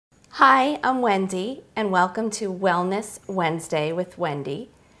Hi, I'm Wendy, and welcome to Wellness Wednesday with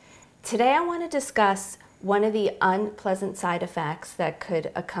Wendy. Today I want to discuss one of the unpleasant side effects that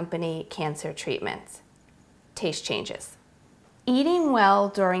could accompany cancer treatments: taste changes. Eating well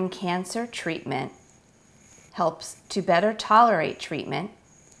during cancer treatment helps to better tolerate treatment,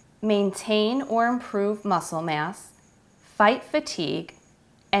 maintain or improve muscle mass, fight fatigue,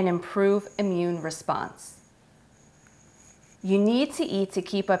 and improve immune response. You need to eat to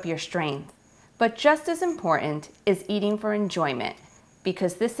keep up your strength, but just as important is eating for enjoyment,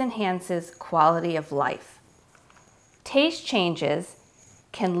 because this enhances quality of life. Taste changes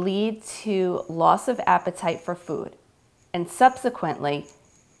can lead to loss of appetite for food and subsequently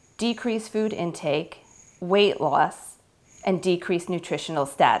decreased food intake, weight loss, and decreased nutritional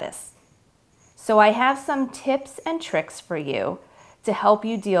status. So I have some tips and tricks for you to help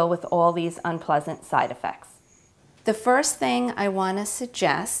you deal with all these unpleasant side effects. The first thing I want to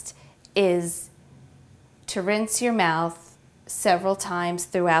suggest is to rinse your mouth several times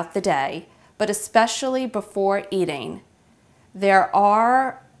throughout the day, but especially before eating. There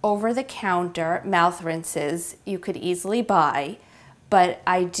are over-the-counter mouth rinses you could easily buy, but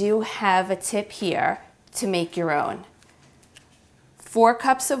I do have a tip here to make your own. 4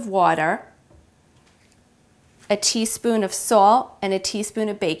 cups of water, a teaspoon of salt, and a teaspoon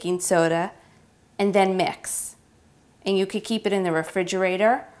of baking soda, and then mix. And you could keep it in the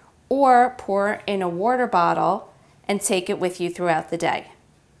refrigerator or pour in a water bottle and take it with you throughout the day.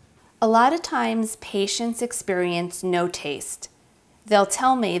 A lot of times patients experience no taste. They'll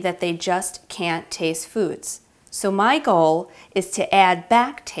tell me that they just can't taste foods. So my goal is to add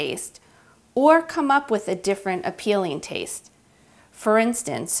back taste or come up with a different appealing taste. For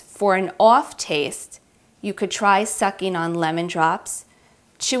instance, for an off taste, you could try sucking on lemon drops,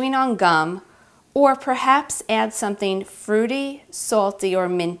 chewing on gum, or perhaps add something fruity, salty, or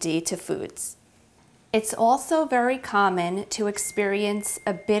minty to foods. It's also very common to experience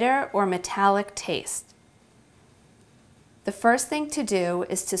a bitter or metallic taste. The first thing to do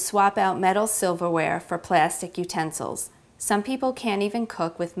is to swap out metal silverware for plastic utensils. Some people can't even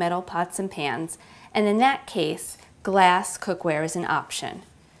cook with metal pots and pans, and in that case, glass cookware is an option.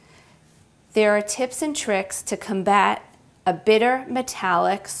 There are tips and tricks to combat a bitter,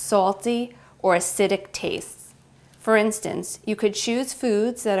 metallic, salty, or acidic tastes. For instance, you could choose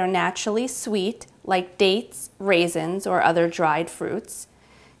foods that are naturally sweet, like dates, raisins, or other dried fruits.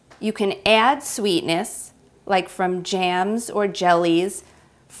 You can add sweetness, like from jams or jellies,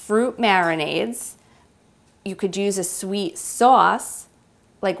 fruit marinades. You could use a sweet sauce,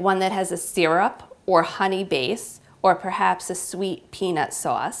 like one that has a syrup or honey base, or perhaps a sweet peanut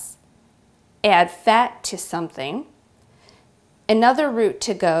sauce. Add fat to something. Another route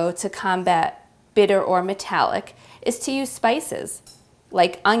to go to combat bitter or metallic is to use spices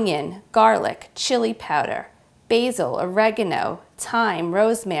like onion, garlic, chili powder, basil, oregano, thyme,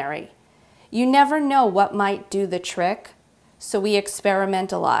 rosemary. You never know what might do the trick, so we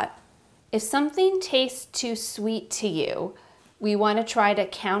experiment a lot. If something tastes too sweet to you, we want to try to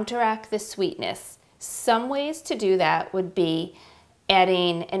counteract the sweetness. Some ways to do that would be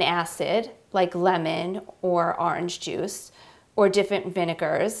adding an acid like lemon or orange juice, or different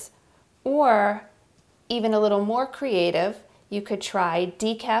vinegars, or even a little more creative, you could try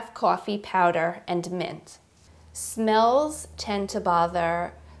decaf coffee powder and mint. Smells tend to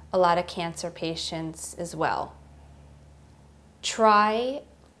bother a lot of cancer patients as well. Try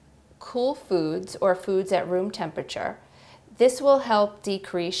cool foods or foods at room temperature. This will help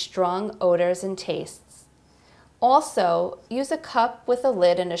decrease strong odors and tastes. Also, use a cup with a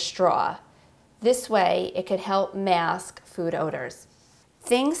lid and a straw. This way, it could help mask food odors.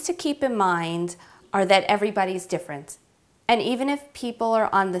 Things to keep in mind are that everybody's different. And even if people are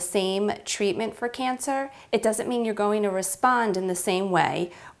on the same treatment for cancer, it doesn't mean you're going to respond in the same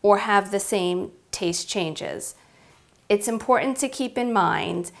way or have the same taste changes. It's important to keep in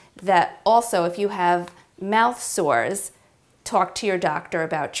mind that also if you have mouth sores, talk to your doctor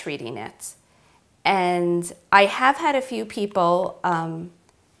about treating it. And I have had a few people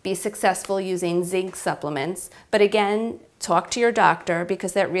be successful using zinc supplements, but again, talk to your doctor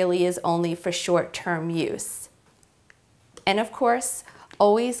because that really is only for short-term use. And of course,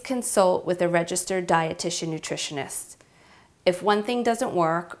 always consult with a registered dietitian nutritionist. If one thing doesn't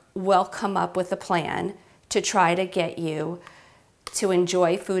work, we'll come up with a plan to try to get you to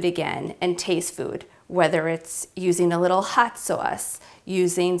enjoy food again and taste food, whether it's using a little hot sauce,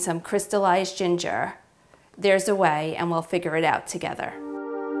 using some crystallized ginger. There's a way, and we'll figure it out together.